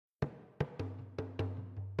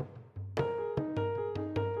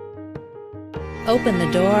Open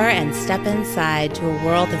the door and step inside to a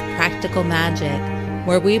world of practical magic,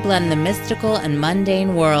 where we blend the mystical and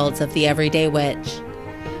mundane worlds of the everyday witch.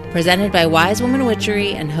 Presented by Wise Woman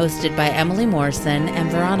Witchery and hosted by Emily Morrison and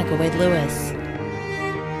Veronica Wade-Lewis.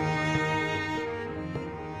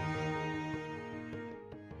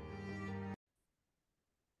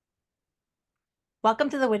 Welcome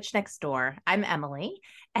to The Witch Next Door. I'm Emily,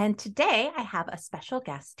 and today I have a special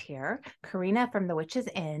guest here. Karena from The Witch's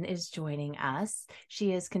Inn is joining us.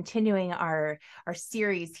 She is continuing our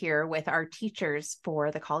series here with our teachers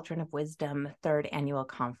for the Cauldron of Wisdom 3rd Annual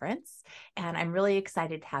Conference, and I'm really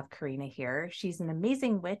excited to have Karena here. She's an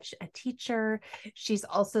amazing witch, a teacher. She's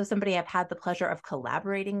also somebody I've had the pleasure of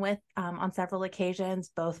collaborating with on several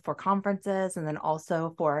occasions, both for conferences and then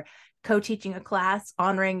also for co-teaching a class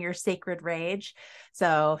honoring your sacred rage.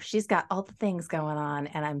 So she's got all the things going on,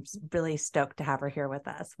 and I'm really stoked to have her here with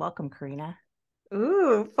us. Welcome, Karena.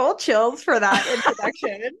 Ooh, full chills for that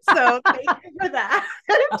introduction. So thank you for that.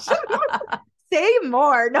 Say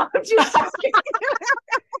more. No, I'm just joking.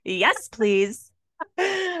 Yes, please.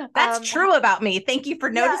 That's true about me. Thank you for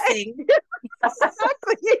noticing.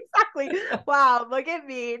 Exactly. Wow, look at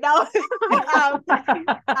me. No.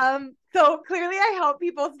 So clearly I help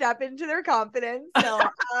people step into their confidence. So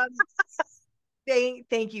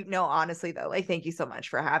thank you. No, honestly though, thank you so much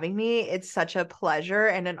for having me. It's such a pleasure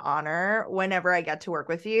and an honor whenever I get to work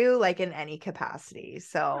with you, in any capacity.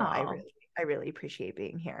 So I really appreciate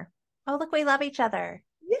being here. Oh, look, we love each other.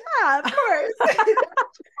 Yeah, of course.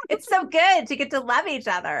 It's so good to get to love each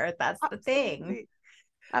other. That's the thing.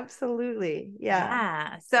 Absolutely.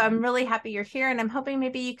 Yeah. So I'm really happy you're here, and I'm hoping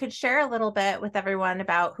maybe you could share a little bit with everyone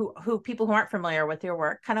about who people who aren't familiar with your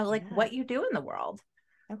work, kind of what you do in the world.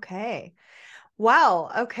 Okay.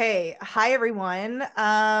 Well, okay. Hi, everyone.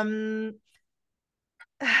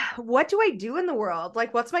 What do I do in the world?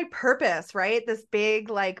 What's my purpose, right? This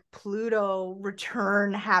big, Pluto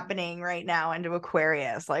return happening right now into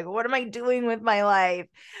Aquarius. What am I doing with my life?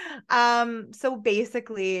 So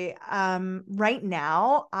basically, right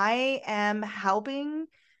now I am helping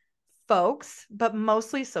folks, but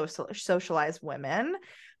mostly socialized women,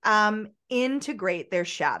 integrate their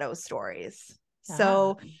shadow stories.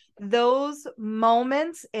 So those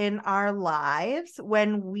moments in our lives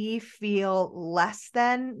when we feel less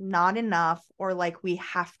than, not enough, or like we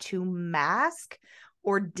have to mask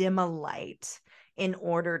or dim a light in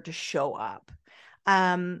order to show up.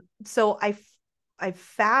 So I've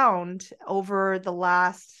found over the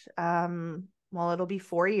last, it'll be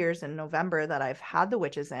 4 years in November that I've had the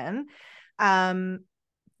Witches Inn,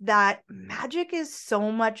 that magic is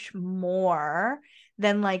so much more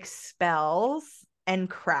than spells and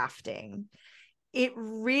crafting. It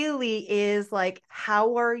really is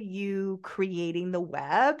how are you creating the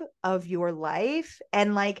web of your life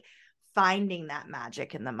and finding that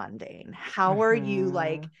magic in the mundane? How are you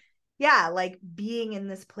being in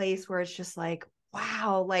this place where it's just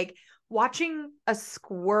wow, watching a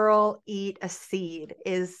squirrel eat a seed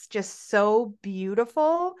is just so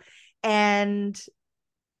beautiful. And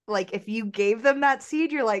if you gave them that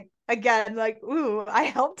seed, you're again, ooh, I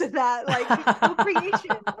helped in that,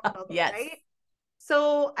 co-creation. Yes. Right?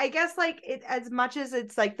 So I guess it, as much as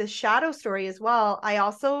it's the shadow story as well, I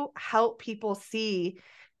also help people see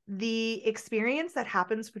the experience that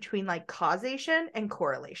happens between causation and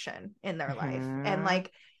correlation in their life. And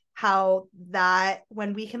how that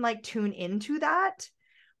when we can tune into that,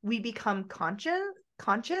 we become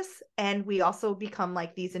conscious, and we also become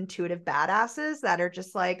these intuitive badasses that are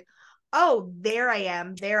just oh, there I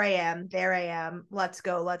am, let's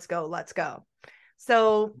go.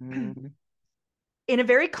 So in a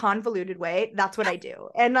very convoluted way, that's what I do.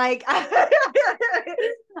 And I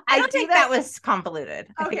don't think that was convoluted.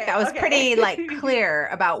 I think that was pretty clear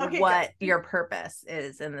about what your purpose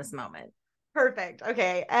is in this moment. Perfect.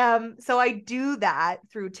 Okay. So I do that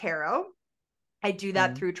through tarot. I do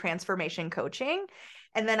that through transformation coaching.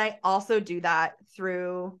 And then I also do that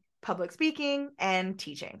through public speaking and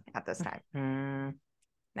teaching at this time.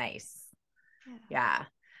 Nice. Yeah.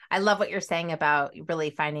 I love what you're saying about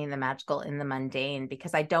really finding the magical in the mundane,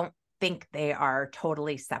 because I don't think they are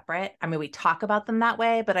totally separate. I mean, we talk about them that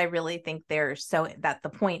way, but I really think they're so that the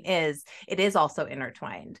point is it is also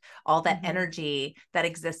intertwined. All that energy that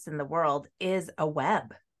exists in the world is a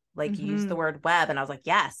web. You use the word web, and I was like,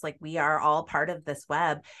 yes, we are all part of this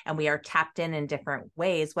web, and we are tapped in different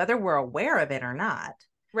ways, whether we're aware of it or not.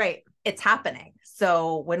 Right. It's happening.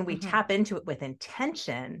 So when we tap into it with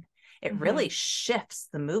intention, it really shifts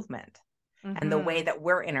the movement and the way that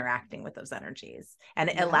we're interacting with those energies. And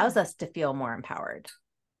it allows us to feel more empowered.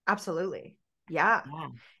 Absolutely. Yeah. Yeah.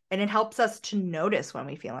 And it helps us to notice when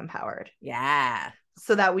we feel empowered. Yeah.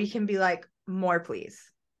 So that we can be like, more, please.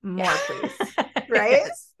 More, please. Right?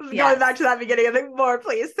 Yes. Going back to that beginning, I think, more,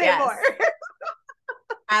 please. Say more.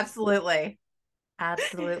 Absolutely.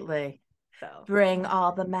 Absolutely. So Bring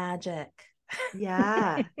all the magic.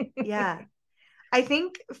 yeah. Yeah. I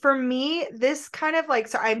think for me, this kind of like,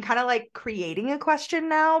 so I'm kind of like creating a question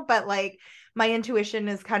now, but like my intuition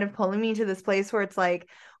is kind of pulling me to this place where it's like,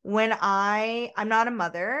 when I'm not a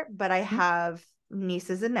mother, but I have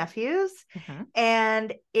nieces and nephews. Mm-hmm.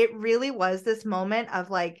 And it really was this moment of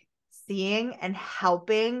like seeing and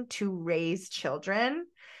helping to raise children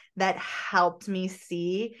that helped me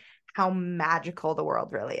see how magical the world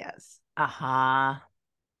really is. Uh-huh.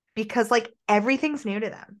 Because like everything's new to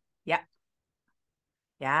them. Yep.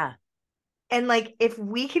 Yeah. And like if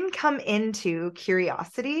we can come into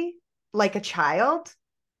curiosity like a child,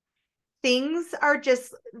 things are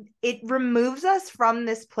just, it removes us from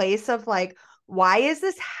this place of like, why is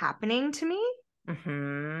this happening to me?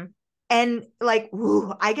 Mm-hmm. And like,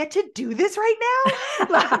 ooh, I get to do this right now.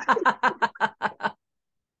 Like,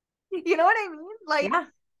 you know what I mean? Like Yeah.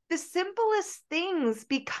 the simplest things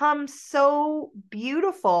become so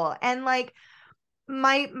beautiful. And like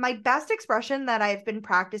my best expression that I've been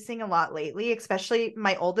practicing a lot lately, especially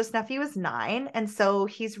my oldest nephew is 9, and so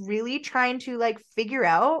he's really trying to like figure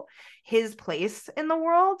out his place in the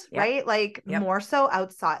world, Yep. right? Like Yep. more so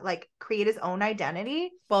outside, like create his own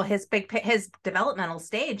identity. Well, his developmental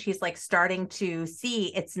stage, he's like starting to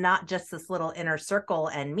see it's not just this little inner circle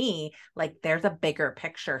and me, like there's a bigger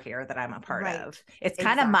picture here that I'm a part Right. of. It's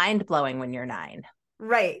kind of Exactly. mind-blowing when you're 9.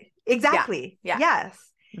 Right. Exactly. Yeah. Yes.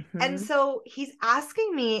 Mm-hmm. And so he's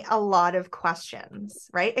asking me a lot of questions,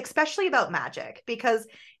 right? Especially about magic, because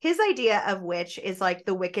his idea of witch is like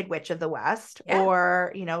the Wicked Witch of the West, Yeah.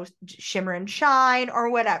 or, you know, Shimmer and Shine,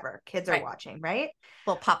 or whatever kids are Right. watching, right?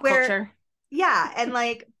 Little pop Where, culture. yeah. And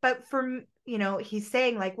like, but for, you know, he's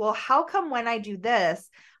saying like, well, how come when I do this,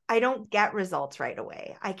 I don't get results right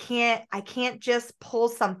away? I can't just pull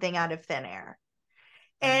something out of thin air.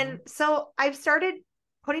 And so I've started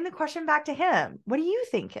putting the question back to him. What do you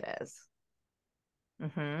think it is?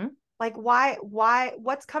 Mm-hmm. Like,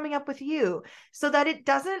 what's coming up with you? So that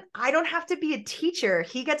I don't have to be a teacher.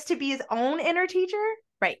 He gets to be his own inner teacher.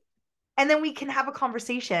 Right. And then we can have a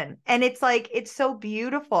conversation. And it's like, it's so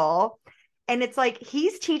beautiful. And it's like,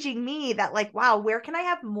 he's teaching me that, like, wow, where can I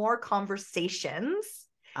have more conversations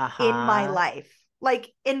in my life?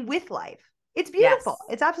 Like, in with life. It's beautiful.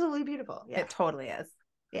 Yes. It's absolutely beautiful. Yeah. It totally is.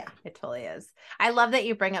 Yeah. It totally is. I love that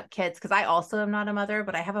you bring up kids because I also am not a mother,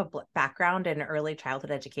 but I have a background in early childhood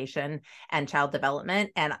education and child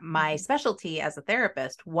development. And my specialty as a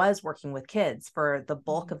therapist was working with kids for the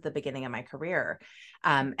bulk of the beginning of my career.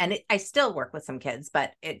 I still work with some kids,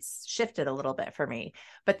 but it's shifted a little bit for me.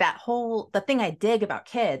 But the thing I dig about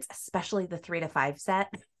kids, especially the 3 to 5 set,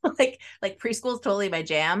 like preschool is totally my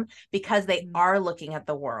jam because they are looking at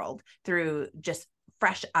the world through just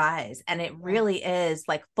fresh eyes, and it really is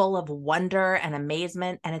like full of wonder and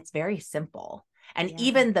amazement, and it's very simple. And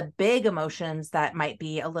even the big emotions that might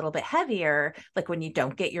be a little bit heavier, like when you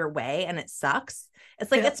don't get your way and it sucks,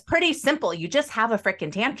 it's like it's pretty simple. You just have a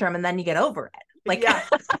freaking tantrum and then you get over it. Like,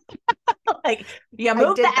 like you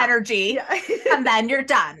move the energy and then you're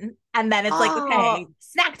done. And then it's like, okay,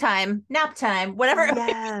 snack time, nap time, whatever it might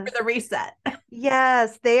be for the reset.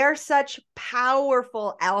 Yes, they are such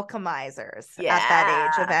powerful alchemizers at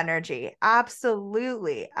that age of energy.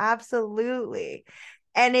 Absolutely. Absolutely.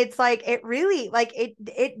 And it's like it really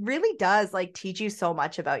does like teach you so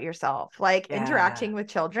much about yourself. Like interacting with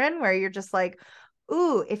children where you're just like,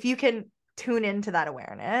 ooh, if you can tune into that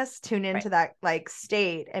awareness, tune into that like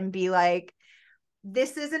state and be like,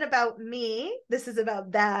 this isn't about me. This is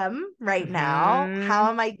about them right now. How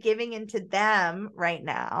am I giving into them right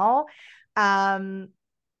now?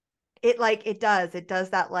 It does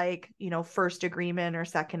that, like, you know, first agreement or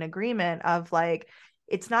second agreement of like,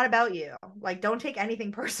 it's not about you. Like, don't take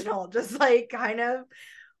anything personal. Just like kind of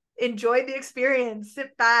enjoy the experience,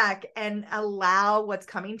 sit back and allow what's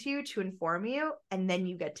coming to you to inform you. And then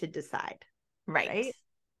you get to decide. Right.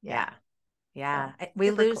 Yeah. Yeah. So,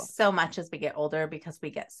 we lose cool. so much as we get older because we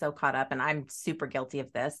get so caught up, and I'm super guilty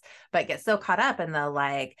of this, but get so caught up in the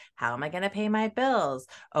like, how am I going to pay my bills?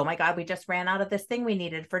 Oh my God, we just ran out of this thing we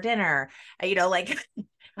needed for dinner. You know, like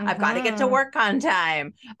I've got to get to work on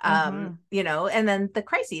time. You know, and then the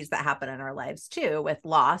crises that happen in our lives too, with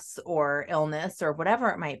loss or illness or whatever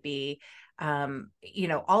it might be.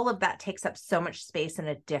 all of that takes up so much space in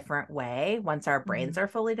a different way once our brains are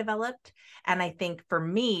fully developed. And I think for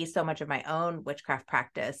me, so much of my own witchcraft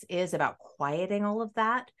practice is about quieting all of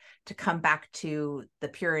that to come back to the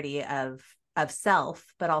purity of self,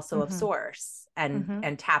 but also of source,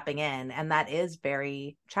 and tapping in. And that is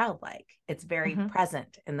very childlike. It's very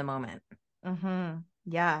present in the moment.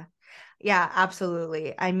 Yeah. Yeah,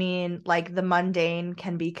 absolutely. I mean, like the mundane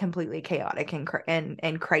can be completely chaotic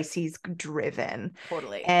and crises driven.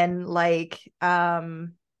 Totally. And like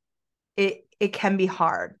it can be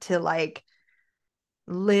hard to like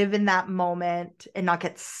live in that moment and not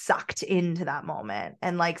get sucked into that moment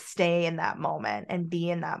and like stay in that moment and be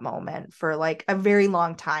in that moment for like a very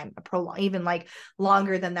long time, even like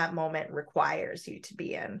longer than that moment requires you to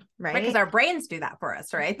be in, right? Because our brains do that for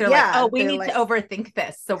us, right? They're like, oh, we need to overthink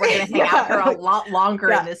this, so we're going to hang out here a lot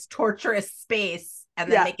longer in this torturous space,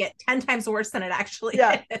 and then make it 10 times worse than it actually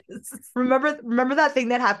is. Remember that thing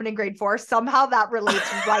that happened in grade 4? Somehow that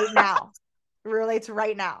relates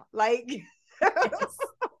right now. Like yes.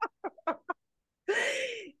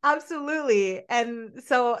 Absolutely. And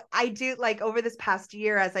so I do, like, over this past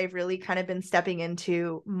year, as I've really kind of been stepping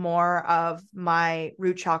into more of my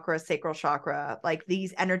root chakra, sacral chakra, like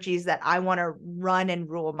these energies that I want to run and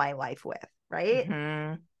rule my life with,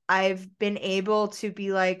 right? I've been able to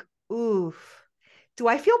be like, ooh, do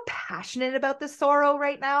I feel passionate about this sorrow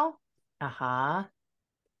right now?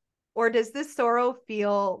 Or does this sorrow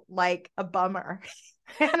feel like a bummer?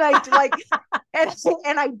 And I like,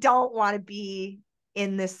 and I don't want to be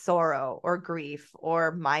in this sorrow or grief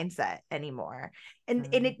or mindset anymore. And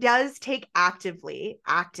it does take actively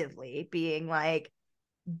being like,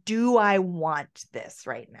 do I want this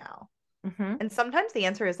right now? And sometimes the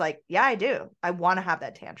answer is like, yeah, I do. I want to have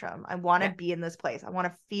that tantrum. I want to be in this place. I want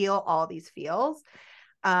to feel all these feels,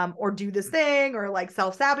 or do this thing, or like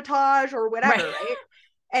self-sabotage or whatever, right?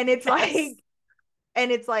 And it's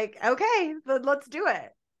like, okay, let's do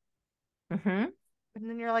it. And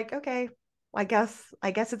then you're like, okay, well,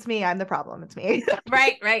 I guess it's me. I'm the problem. It's me.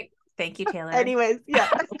 Right. Thank you, Taylor. Anyways, yeah.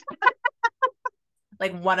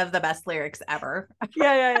 Like one of the best lyrics ever.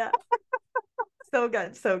 Yeah. So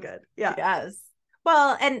good. Yeah. Yes.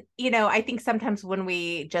 Well, and I think sometimes when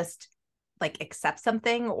we just like accept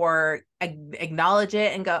something or acknowledge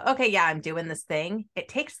it and go, okay, yeah, I'm doing this thing, it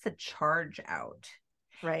takes the charge out.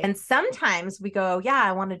 Right. And sometimes we go, yeah,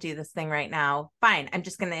 I want to do this thing right now. Fine. I'm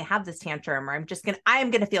just going to have this tantrum, or I'm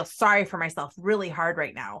going to feel sorry for myself really hard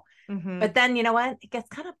right now. But then you know what? It gets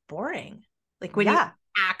kind of boring. Like when you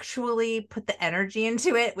actually put the energy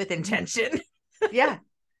into it with intention. Yeah.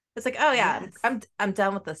 It's like, oh yeah, yes. I'm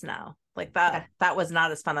done with this now. Like that was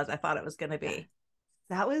not as fun as I thought it was going to be.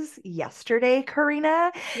 That was yesterday,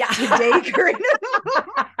 Karena. Yeah. Today, Karena.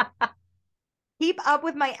 Keep up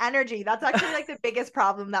with my energy. That's actually like the biggest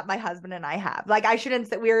problem that my husband and I have. Like, I shouldn't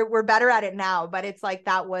say we're better at it now, but it's like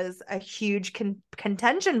that was a huge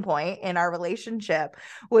contention point in our relationship,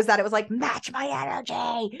 was that it was like, match my energy.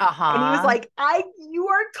 And he was like, you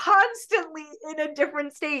are constantly in a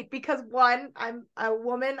different state, because one, I'm a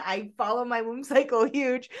woman, I follow my womb cycle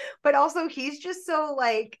huge, but also he's just so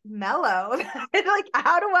like mellow. And like,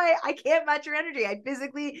 how do I can't match your energy. I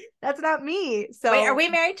physically, that's not me. So wait, are we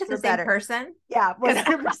married to the same person? Yeah,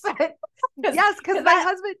 100%. Yes, because my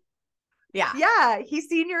husband. Yeah, he's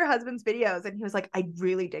seen your husband's videos and he was like, I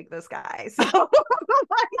really dig this guy. So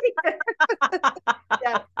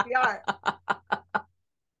yes, we are.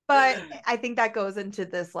 But I think that goes into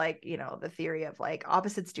this, like, the theory of like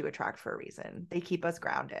opposites do attract for a reason. They keep us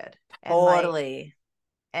grounded. Totally.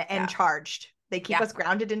 And charged. They keep us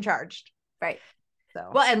grounded and charged. Right.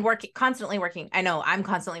 So well, and constantly working. I know I'm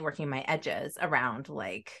constantly working my edges around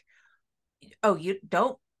like, oh, you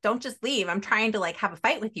don't just leave. I'm trying to like have a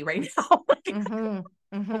fight with you right now.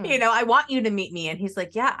 I want you to meet me. And he's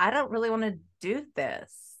like, yeah, I don't really want to do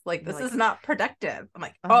this. Like, this is not productive. I'm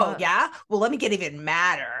like, oh yeah, well, let me get even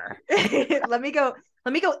madder. let me go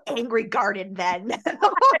angry garden then.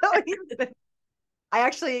 I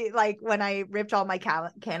actually, like, when I ripped all my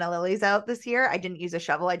canna lilies out this year, I didn't use a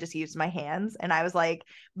shovel. I just used my hands. And I was like,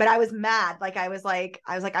 but I was mad. Like, I was like,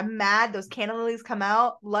 I'm mad. Those canna lilies come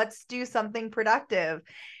out. Let's do something productive.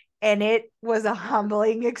 And it was a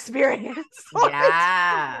humbling experience.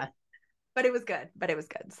 Yeah. But it was good.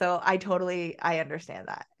 So I understand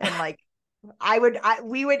that. And like,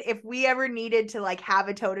 we would, if we ever needed to like have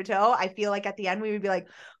a toe to toe, I feel like at the end we would be like,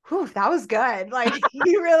 whew, that was good. Like,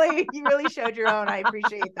 you really showed your own. I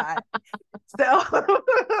appreciate that. So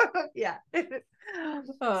yeah.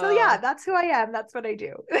 So yeah, that's who I am. That's what I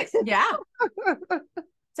do. Yeah.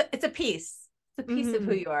 So it's a piece. It's a piece of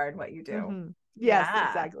who you are and what you do. Yes,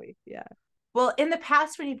 exactly. Yeah. Well, in the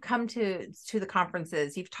past, when you've come to the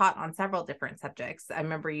conferences, you've taught on several different subjects. I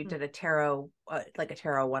remember you did a tarot, like a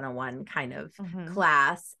tarot 101 kind of Mm-hmm.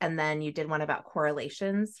 class, and then you did one about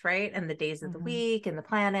correlations, right? And the days of the Mm-hmm. week and the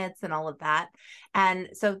planets and all of that. And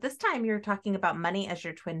so this time you're talking about money as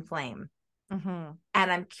your twin flame. Mm-hmm.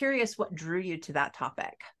 And I'm curious what drew you to that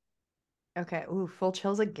topic. Okay. Ooh, full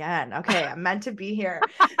chills again. Okay, I'm meant to be here.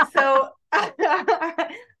 So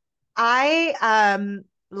I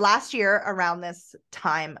last year around this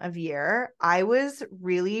time of year, I was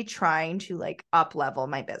really trying to like up level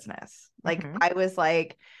my business. Like Mm-hmm. I was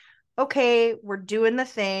like, okay, we're doing the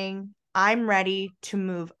thing. I'm ready to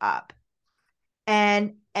move up.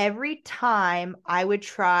 And every time I would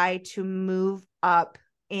try to move up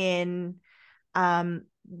in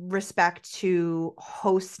respect to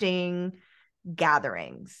hosting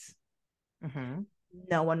gatherings, Mm-hmm.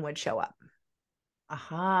 no one would show up.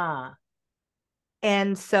 Aha.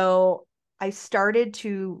 And so I started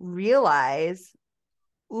to realize,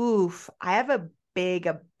 oof, I have a big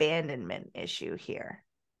abandonment issue here.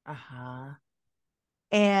 Aha.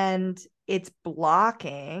 And it's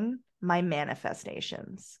blocking my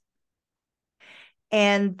manifestations.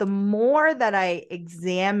 And the more that I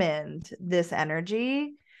examined this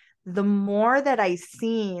energy, the more that I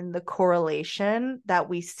seen the correlation that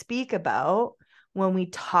we speak about when we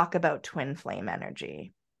talk about twin flame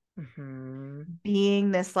energy, Mm-hmm.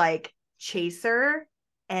 being this like chaser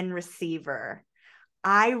and receiver.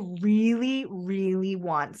 I really, really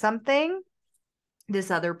want something,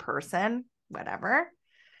 this other person, whatever,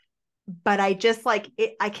 but I just like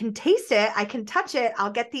it, I can taste it, I can touch it.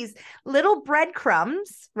 I'll get these little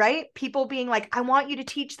breadcrumbs, right? People being like, I want you to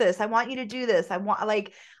teach this, I want you to do this, I want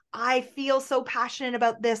like, I feel so passionate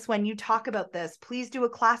about this when you talk about this. Please do a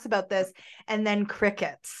class about this. And then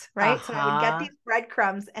crickets, right? So I would get Aha. these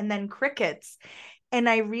breadcrumbs and then crickets. And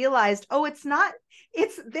I realized, oh, they're not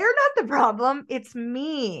the problem. It's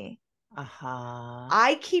me. Aha.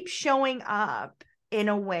 I keep showing up in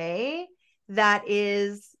a way that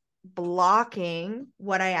is blocking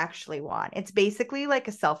what I actually want. It's basically like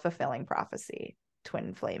a self-fulfilling prophecy,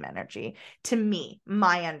 twin flame energy, to me,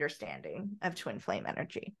 my understanding of twin flame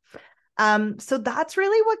energy. So that's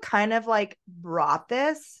really what kind of like brought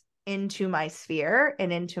this into my sphere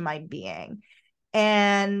and into my being.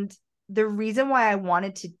 And the reason why I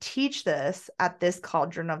wanted to teach this at this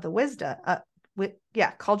Cauldron of the Wisdom,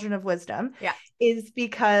 Cauldron of Wisdom, Yeah. is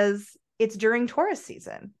because it's during Taurus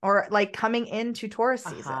season, or like coming into Taurus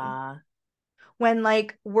season, Aha. when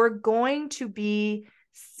like we're going to be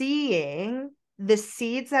seeing the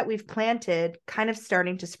seeds that we've planted kind of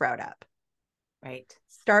starting to sprout up, Right.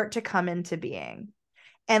 start to come into being.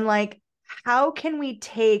 And like, how can we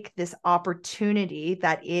take this opportunity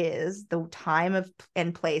that is the time of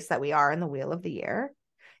and place that we are in the wheel of the year,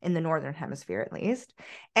 in the northern hemisphere at least,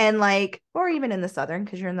 and like, or even in the southern,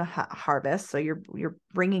 because you're in the harvest, so you're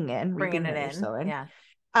bringing in, Bringing reaping it what you're in. sowing. Yeah.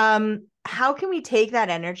 How can we take that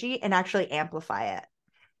energy and actually amplify it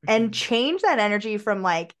and Mm-hmm. change that energy from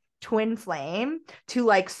like twin flame to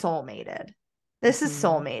like soulmated? This is Mm-hmm.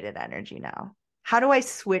 soulmated energy now. How do I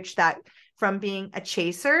switch that from being a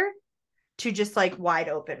chaser to just like wide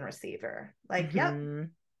open receiver? Like, yep, Mm-hmm.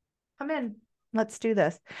 come in, let's do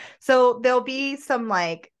this. So there'll be some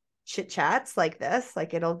like chit chats like this,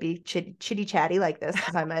 like it'll be chitty chatty like this,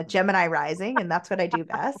 because I'm a Gemini rising and that's what I do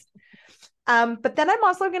best. But then I'm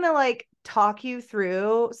also gonna like talk you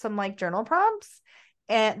through some like journal prompts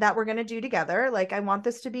and that we're gonna do together. Like I want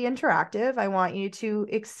this to be interactive. I want you to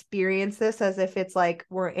experience this as if it's like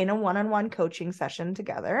we're in a one-on-one coaching session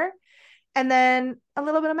together. And then a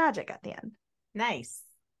little bit of magic at the end Nice.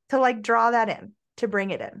 to like draw that in, to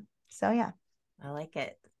bring it in. So yeah. I like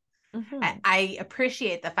it. Mm-hmm. I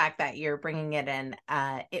appreciate the fact that you're bringing it in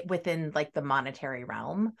within like the monetary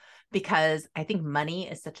realm, because I think money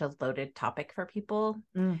is such a loaded topic for people.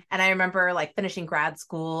 Mm. And I remember like finishing grad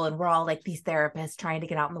school, and we're all like these therapists trying to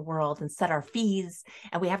get out in the world and set our fees,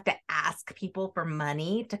 and we have to ask people for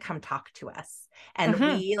money to come talk to us. And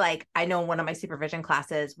Mm-hmm. we like, I know in one of my supervision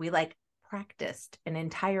classes, we like practiced an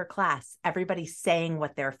entire class, everybody saying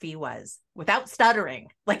what their fee was without stuttering,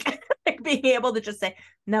 like, like being able to just say,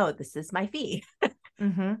 no, this is my fee.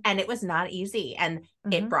 Mm-hmm. And it was not easy. And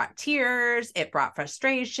it Mm-hmm. brought tears, it brought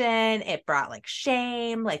frustration, it brought like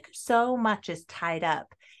shame. Like so much is tied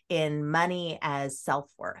up in money as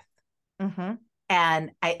self-worth. Mm-hmm.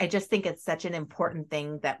 And I just think it's such an important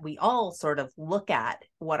thing that we all sort of look at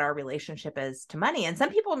what our relationship is to money. And some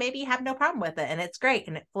people maybe have no problem with it and it's great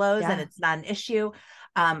and it flows and Yeah. it's not an issue.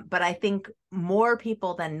 But I think more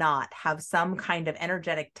people than not have some kind of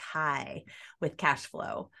energetic tie with cash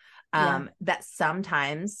flow. that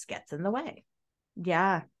sometimes gets in the way.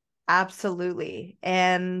 Yeah, absolutely.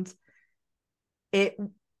 And it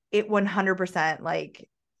 100%, like,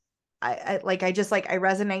 I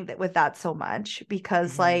resonate with that so much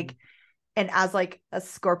because like, and as like a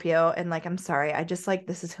Scorpio, and like, I'm sorry, I just like,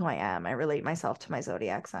 this is who I am. I relate myself to my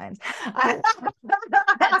zodiac signs.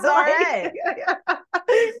 That's all right.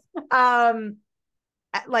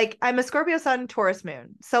 Like I'm a Scorpio sun, Taurus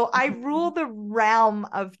moon. So I rule the realm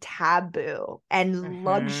of taboo and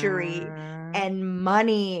luxury and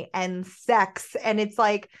money and sex. And it's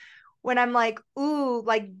like, when I'm like, ooh,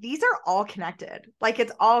 like these are all connected. Like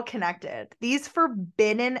it's all connected. These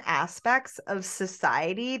forbidden aspects of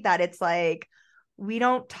society that it's like, we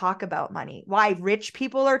don't talk about money. Why? Rich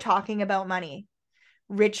people are talking about money.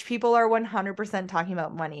 Rich people are 100% talking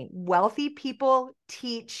about money. Wealthy people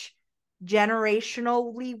teach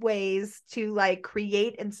generationally ways to like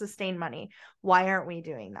create and sustain money. Why aren't we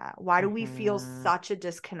doing that? Why do we feel such a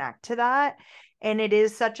disconnect to that? And it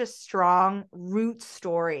is such a strong root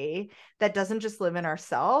story that doesn't just live in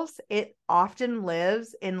ourselves. It often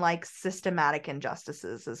lives in like systematic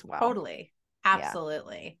injustices as well. Totally.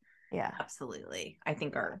 Absolutely. Yeah. Absolutely. I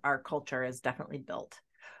think our culture is definitely built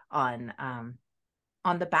on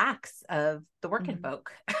the backs of the working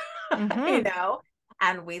folk, you know,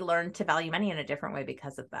 and we learn to value money in a different way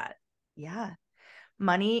because of that. Yeah.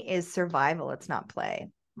 Money is survival. It's not play.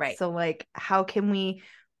 Right. So like, how can we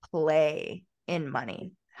play in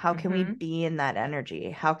money? How can we be in that energy?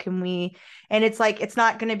 How can we, and it's like, it's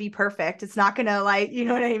not going to be perfect. It's not going to like, you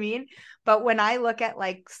know what I mean? But when I look at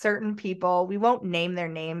like certain people, we won't name their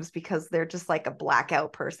names because they're just like a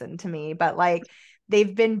blackout person to me, but like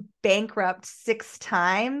they've been bankrupt 6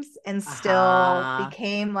 times and still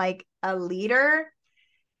became like a leader.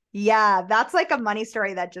 Yeah, that's like a money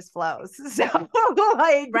story that just flows. So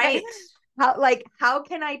like, right. How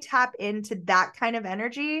can I tap into that kind of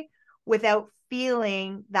energy without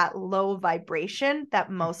feeling that low vibration that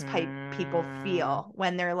most people feel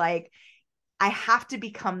when they're like, I have to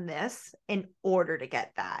become this in order to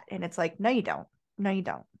get that. And it's like, no, you don't. No, you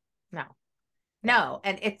don't. No.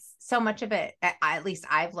 And it's so much of it, at least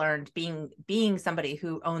I've learned being somebody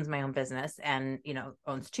who owns my own business and, you know,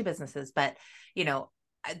 owns 2 businesses, but, you know,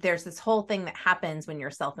 there's this whole thing that happens when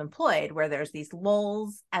you're self-employed where there's these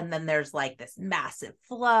lulls and then there's like this massive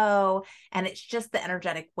flow, and it's just the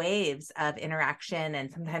energetic waves of interaction.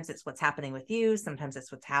 And sometimes it's what's happening with you. Sometimes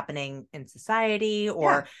it's what's happening in society,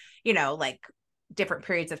 or, you know, like different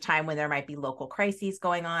periods of time when there might be local crises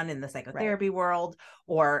going on in the psychotherapy world,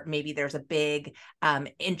 or maybe there's a big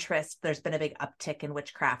interest. There's been a big uptick in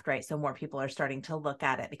witchcraft, right? So more people are starting to look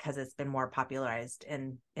at it because it's been more popularized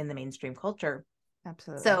in the mainstream culture.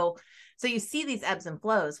 Absolutely. So you see these ebbs and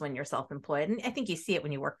flows when you're self-employed, and I think you see it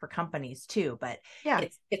when you work for companies too, but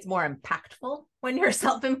it's more impactful when you're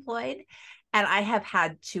self-employed. And I have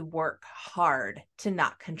had to work hard to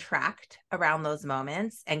not contract around those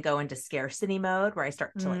moments and go into scarcity mode where I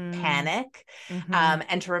start to like panic,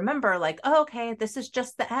 and to remember like, oh, okay, this is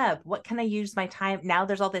just the ebb. What can I use my time? Now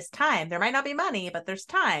there's all this time. There might not be money, but there's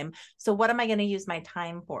time. So what am I going to use my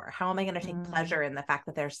time for? How am I going to take pleasure in the fact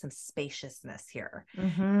that there's some spaciousness here?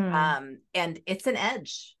 And it's an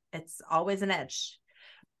edge. It's always an edge.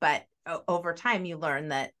 But over time, you learn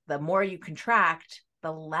that the more you contract,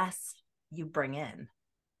 the less you bring in.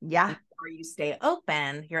 Yeah. The more you stay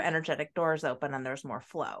open, your energetic doors open and there's more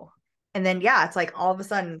flow. And then, it's like all of a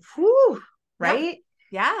sudden, whoo, right?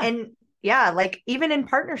 Yeah. And like even in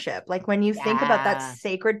partnership, like when you think about that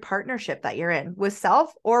sacred partnership that you're in with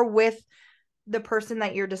self or with the person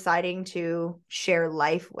that you're deciding to share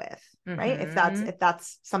life with, right? If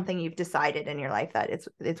that's something you've decided in your life that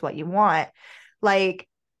it's what you want, like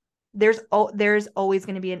there's always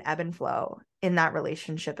going to be an ebb and flow in that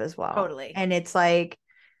relationship as well. Totally. And it's like,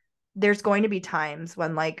 there's going to be times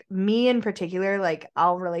when like me in particular, like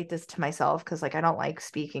I'll relate this to myself because like I don't like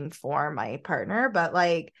speaking for my partner, but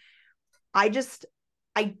like I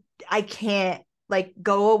can't like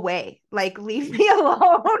go away, like leave me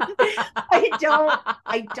alone.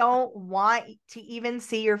 I don't want to even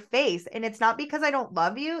see your face. And it's not because I don't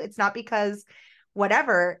love you. It's not because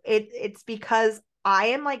whatever. It's because I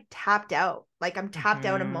am like tapped out. Like I'm tapped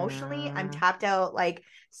out emotionally. I'm tapped out like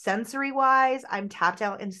sensory wise. I'm tapped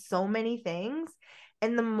out in so many things.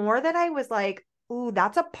 And the more that I was like, ooh,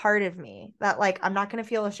 that's a part of me that like I'm not going to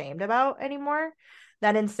feel ashamed about anymore,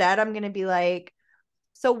 that instead I'm going to be like,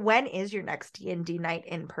 so when is your next D&D night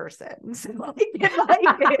in person? So,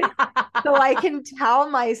 so I can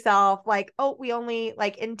tell myself like, oh, we only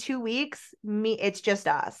like in 2 weeks, it's just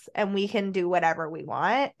us and we can do whatever we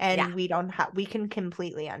want. And we don't have, we can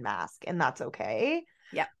completely unmask and that's okay.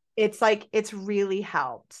 Yeah. it's like, it's really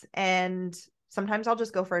helped. And sometimes I'll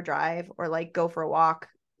just go for a drive or like go for a walk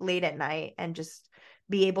late at night and just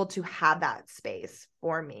be able to have that space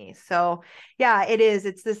for me. So yeah, it is.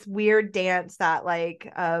 It's this weird dance that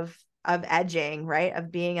like of edging, right?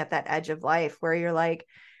 Of being at that edge of life where you're like,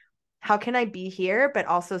 how can I be here, but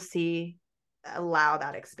also allow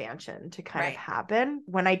that expansion to kind of happen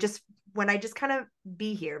when I just kind of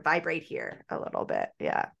be here, vibrate here a little bit.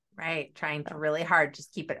 Yeah. Right. Trying to really hard,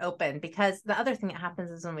 just keep it open, because the other thing that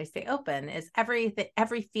happens is when we stay open is every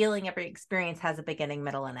feeling, every experience has a beginning,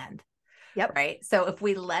 middle, and end. Yep. Right. So if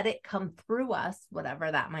we let it come through us, whatever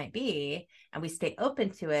that might be, and we stay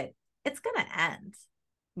open to it, it's going to end.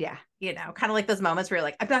 Yeah. You know, kind of like those moments where you're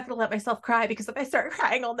like, I'm not going to let myself cry because if I start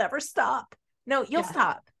crying, I'll never stop. No, you'll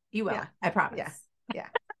stop. You will. Yeah. I promise. Yeah. Yeah.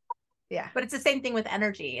 Yeah. But it's the same thing with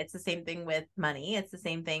energy. It's the same thing with money. It's the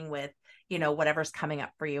same thing with, you know, whatever's coming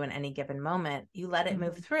up for you in any given moment. You let it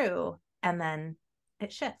move through and then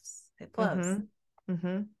it shifts. It flows.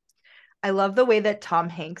 I love the way that Tom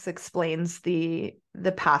Hanks explains the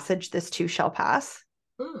passage, "This too shall pass."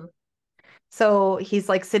 So he's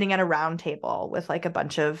like sitting at a round table with like a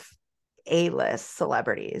bunch of A-list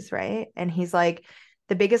celebrities, right? And he's like,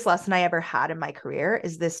 the biggest lesson I ever had in my career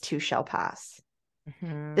is this too shall pass.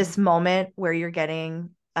 This moment where you're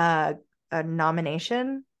getting a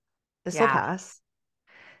nomination, this will pass.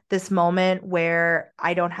 This moment where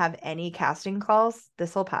I don't have any casting calls,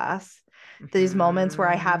 this will pass. These moments where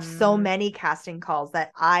I have so many casting calls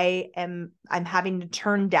that I'm having to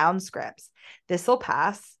turn down scripts, this will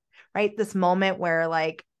pass, right? This moment where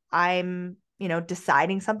like I'm, you know,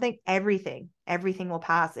 deciding something, everything will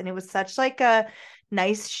pass. And it was such like a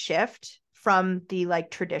nice shift from the like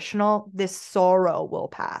traditional, this sorrow will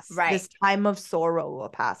pass. Right. This time of sorrow will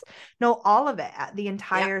pass. No, all of it, the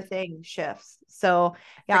entire thing shifts. So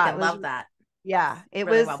yeah, I love that. Yeah, it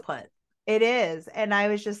really was well put. It is. And I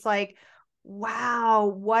was just like, wow,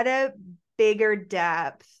 what a bigger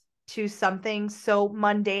depth to something so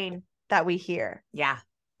mundane that we hear. Yeah.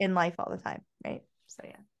 In life all the time. Right. So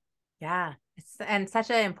yeah. Yeah. And such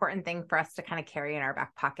an important thing for us to kind of carry in our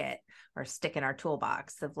back pocket or stick in our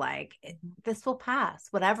toolbox of like, this will pass,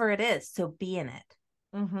 whatever it is. So be in it.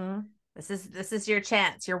 This is your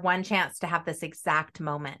chance, your one chance to have this exact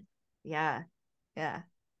moment. Yeah. Yeah.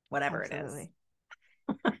 Whatever Absolutely.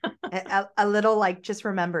 It is. a little like, just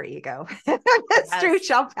remember, ego. This too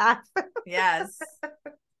shall pass. Yes.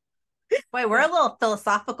 Boy, we're a little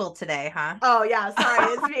philosophical today, huh? Oh yeah,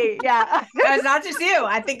 sorry, it's me. Yeah. It's not just you.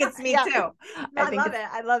 I think it's me too. I love it.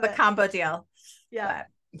 I love the combo deal. Yeah.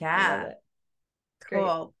 But, yeah. I love it.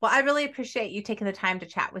 Cool. Well, I really appreciate you taking the time to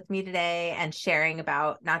chat with me today and sharing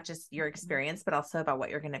about not just your experience, but also about what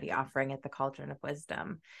you're going to be offering at the Cauldron of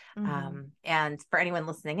Wisdom. And for anyone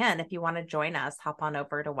listening in, if you want to join us, hop on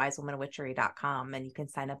over to wisewomanwitchery.com and you can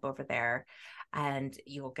sign up over there and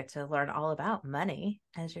you will get to learn all about money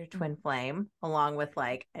as your twin flame, along with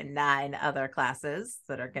like 9 other classes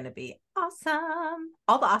that are going to be awesome.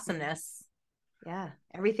 All the awesomeness. Yeah.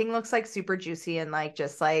 Everything looks like super juicy and like,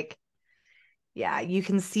 just like, yeah, you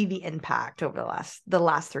can see the impact over the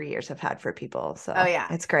last 3 years have had for people. So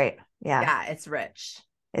it's great. Yeah, it's rich.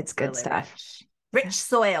 It's good really stuff. Rich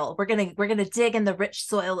soil. We're gonna dig in the rich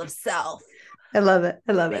soil of self. I love it.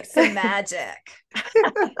 Make some magic.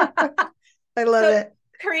 I love it.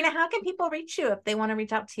 Karena, how can people reach you if they want to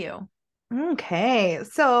reach out to you? Okay,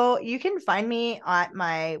 so you can find me at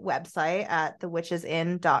my website at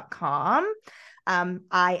thewitchesin.com.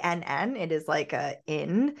 INN, it is like a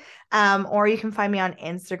in, or you can find me on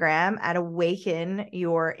Instagram at Awaken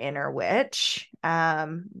Your Inner Witch.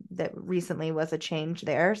 That recently was a change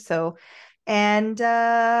there. So, and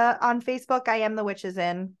on Facebook, I am The Witches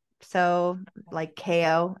In. So like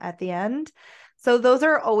KO at the end. So those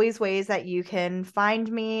are always ways that you can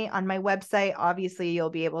find me. On my website, obviously you'll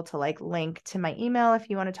be able to like link to my email if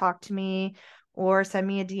you want to talk to me, or send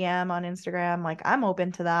me a DM on Instagram. Like, I'm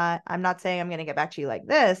open to that. I'm not saying I'm going to get back to you like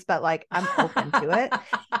this, but like, I'm open to it.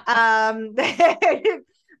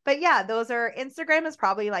 But yeah, Instagram is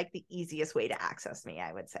probably like the easiest way to access me,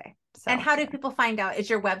 I would say. So, and how do people find out? Is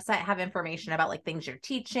your website have information about like things you're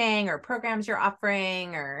teaching or programs you're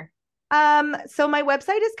offering, or? So my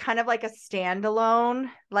website is kind of like a standalone,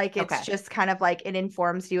 like it's just kind of like, it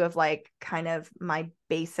informs you of like kind of my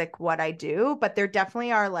basic what I do, but there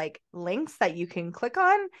definitely are like links that you can click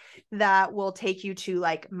on that will take you to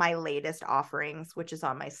like my latest offerings, which is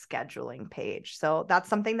on my scheduling page. So that's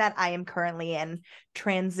something that I am currently in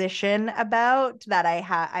transition about, that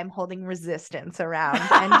I'm holding resistance around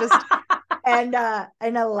and just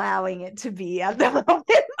and allowing it to be at the moment.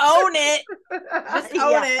 Own it. Just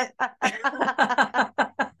own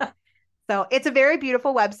it. So it's a very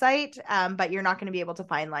beautiful website, but you're not going to be able to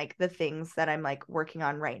find like the things that I'm like working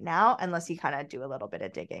on right now unless you kind of do a little bit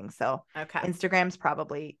of digging. So Okay. Instagram's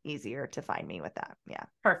probably easier to find me with that. Yeah.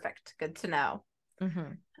 Perfect. Good to know.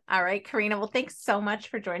 Mm-hmm. All right, Karena. Well, thanks so much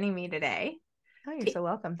for joining me today. Oh, you're so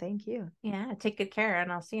welcome. Thank you. Yeah. Take good care,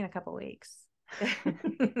 and I'll see you in a couple weeks.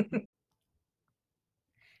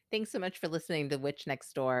 Thanks so much for listening to Witch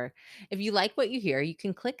Next Door. If you like what you hear, you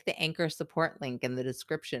can click the Anchor support link in the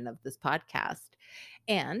description of this podcast.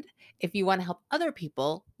 And if you want to help other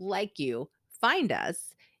people like you find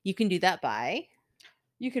us, you can do that by...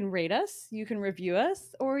 You can rate us, you can review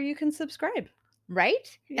us, or you can subscribe.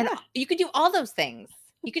 Right? Yeah. And you could do all those things.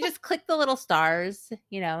 You could just click the little stars,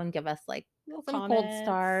 and give us like Little some comments. cold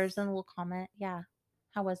stars and a little comment. Yeah.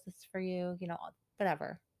 How was this for you?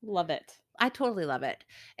 Whatever. Love it. I totally love it.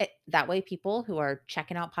 That way people who are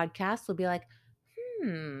checking out podcasts will be like,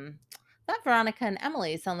 that Veronica and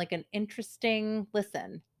Emily sound like an interesting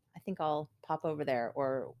listen. I think I'll pop over there.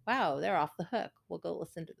 Or, wow, they're off the hook. We'll go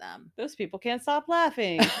listen to them. Those people can't stop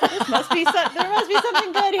laughing. There must be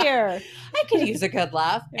something good here. I could use a good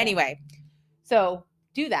laugh. Yeah. Anyway, so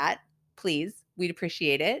do that, please. We'd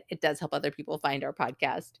appreciate it. It does help other people find our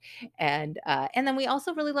podcast. And then we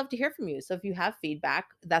also really love to hear from you. So if you have feedback,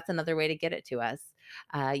 that's another way to get it to us.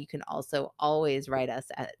 You can also always write us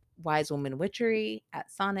at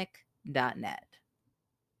wisewomanwitchery@sonic.net.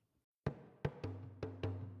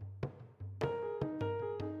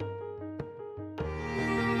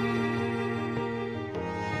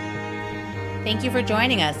 Thank you for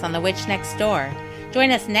joining us on The Witch Next Door.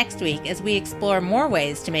 Join us next week as we explore more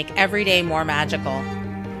ways to make every day more magical.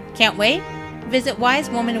 Can't wait? Visit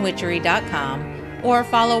wisewomanwitchery.com or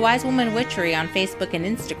follow Wise Woman Witchery on Facebook and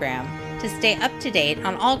Instagram to stay up to date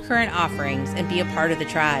on all current offerings and be a part of the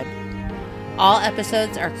tribe. All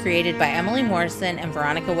episodes are created by Emily Morrison and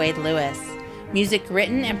Veronica Wade Lewis. Music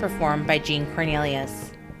written and performed by Jean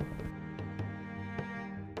Cornelius.